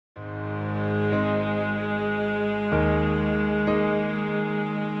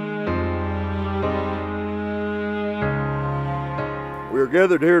We are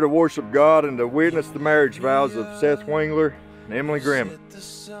gathered here to worship God and to witness the marriage vows of Seth Wingler and Emilee Grimmett.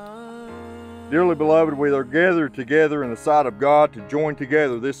 Dearly beloved, we are gathered together in the sight of God to join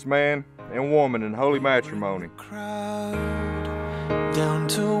together this man and woman in holy matrimony. Down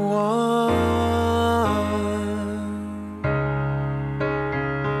to one.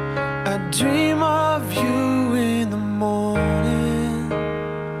 I dream of you in the morning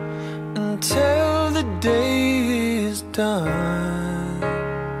until the day is done,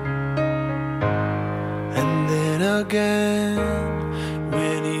 and then again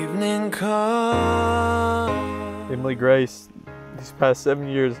when evening comes. Emilee Grace, these past 7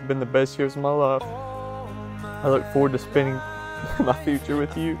 years have been the best years of my life. I look forward to spending my future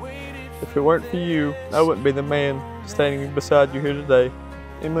with you. If it weren't for you, I wouldn't be the man standing beside you here today.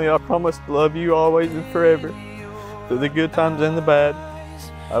 Emilee, I promise to love you always and forever, through the good times and the bad.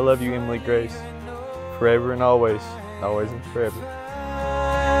 I love you, Emilee Grace, forever and always and forever.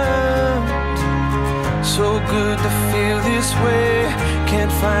 So good to feel this way.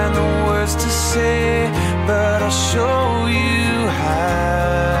 Can't find the words to say, but I'll show you how.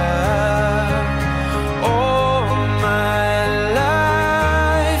 All my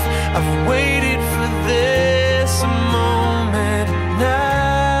life I've waited for this moment now.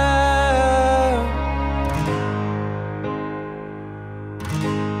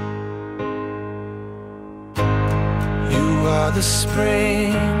 You are the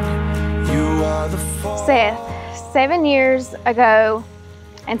spring, you are the fall. Seth, 7 years ago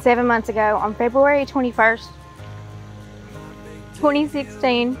and 7 months ago, on February 21st,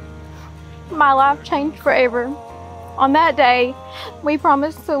 2016, my life changed forever. On that day, we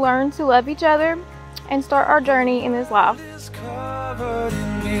promised to learn to love each other and start our journey in this life. Covered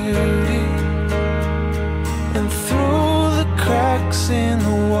in beauty, and through the cracks in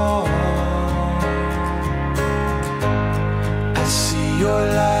the wall, I see your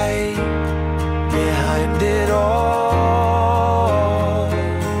light behind it all.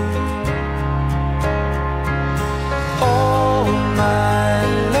 All my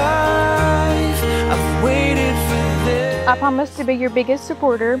life I've waited for this. I promise to be your biggest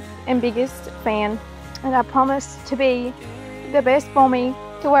supporter and biggest fan, and I promise to be the best mommy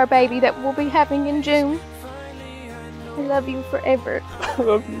to our baby that we'll be having in June. I love you forever. I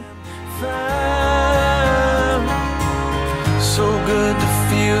love you. So good to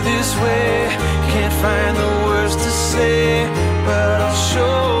feel this way. Can't find the words to say, but I'll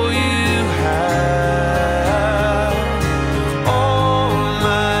show you how. All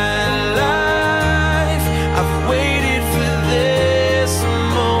my life I've waited for this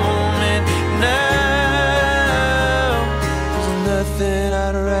moment now. There's nothing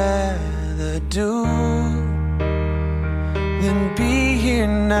I'd rather do than be here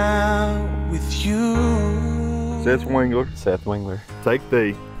now with you. Seth Wingler, Seth Wingler, take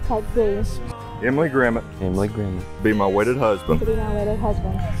thee, Emilee Grimmett, Emilee Grimmett, be my wedded husband, To be my wedded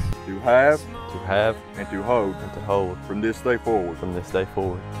husband. to have and to hold to hold from this day forward. from this day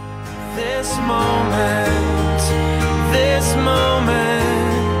forward. This moment, this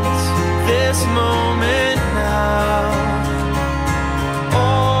moment, this moment now.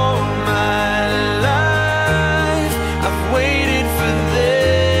 All my life I've waited for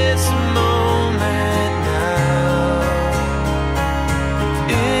this moment now.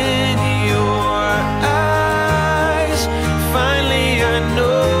 In your eyes, finally I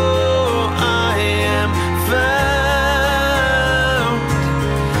know I am found.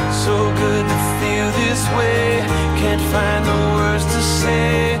 So good to feel this way. Can't find the words to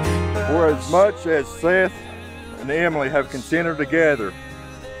say. For as much as Seth and Emilee have consented together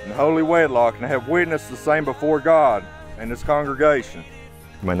in holy wedlock and have witnessed the same before God and His congregation,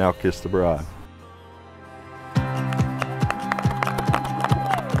 you may now kiss the bride.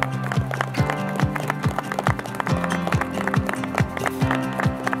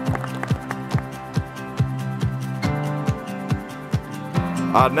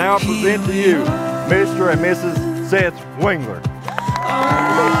 I now present to you Mr. and Mrs. Seth Wingler.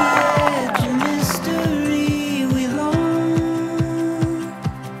 Mystery we long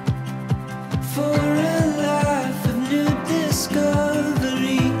for, a life of new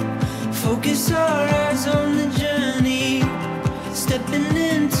discovery. Focus our eyes on the journey, stepping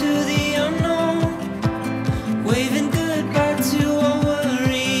into the unknown, waving goodbye to our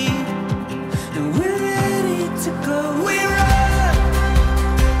worry, and we're ready to go. We're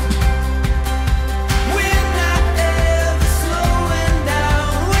not ever slow.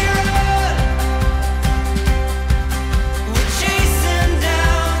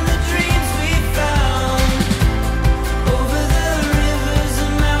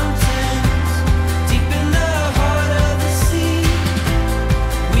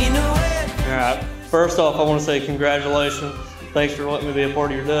 First off, I want to say congratulations. Thanks for letting me be a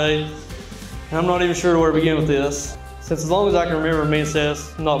part of your day. And I'm not even sure where to begin with this. Since as long as I can remember, me and Seth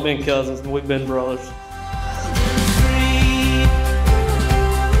have not been cousins, we've been brothers.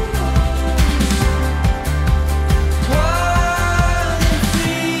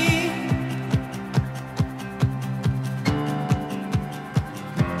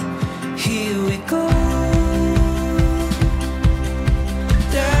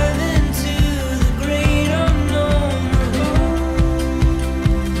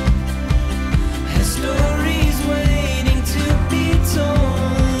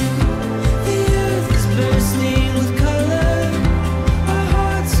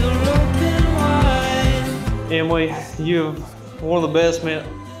 Emily, you're one of the best men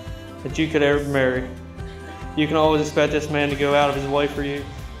that you could ever marry. You can always expect this man to go out of his way for you.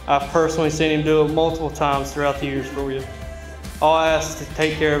 I've personally seen him do it multiple times throughout the years for you. All I ask is to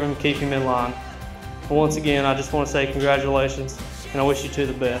take care of him and keep him in line. But once again, I just want to say congratulations, and I wish you two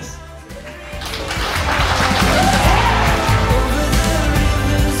the best.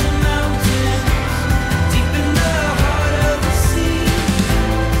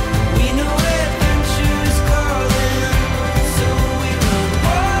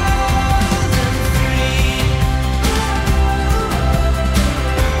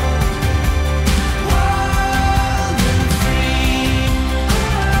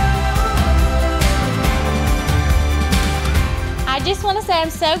 I'm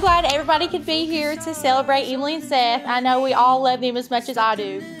so glad everybody could be here to celebrate Emilee and Seth. I know we all love them as much as I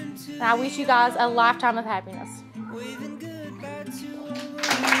do. And I wish you guys a lifetime of happiness.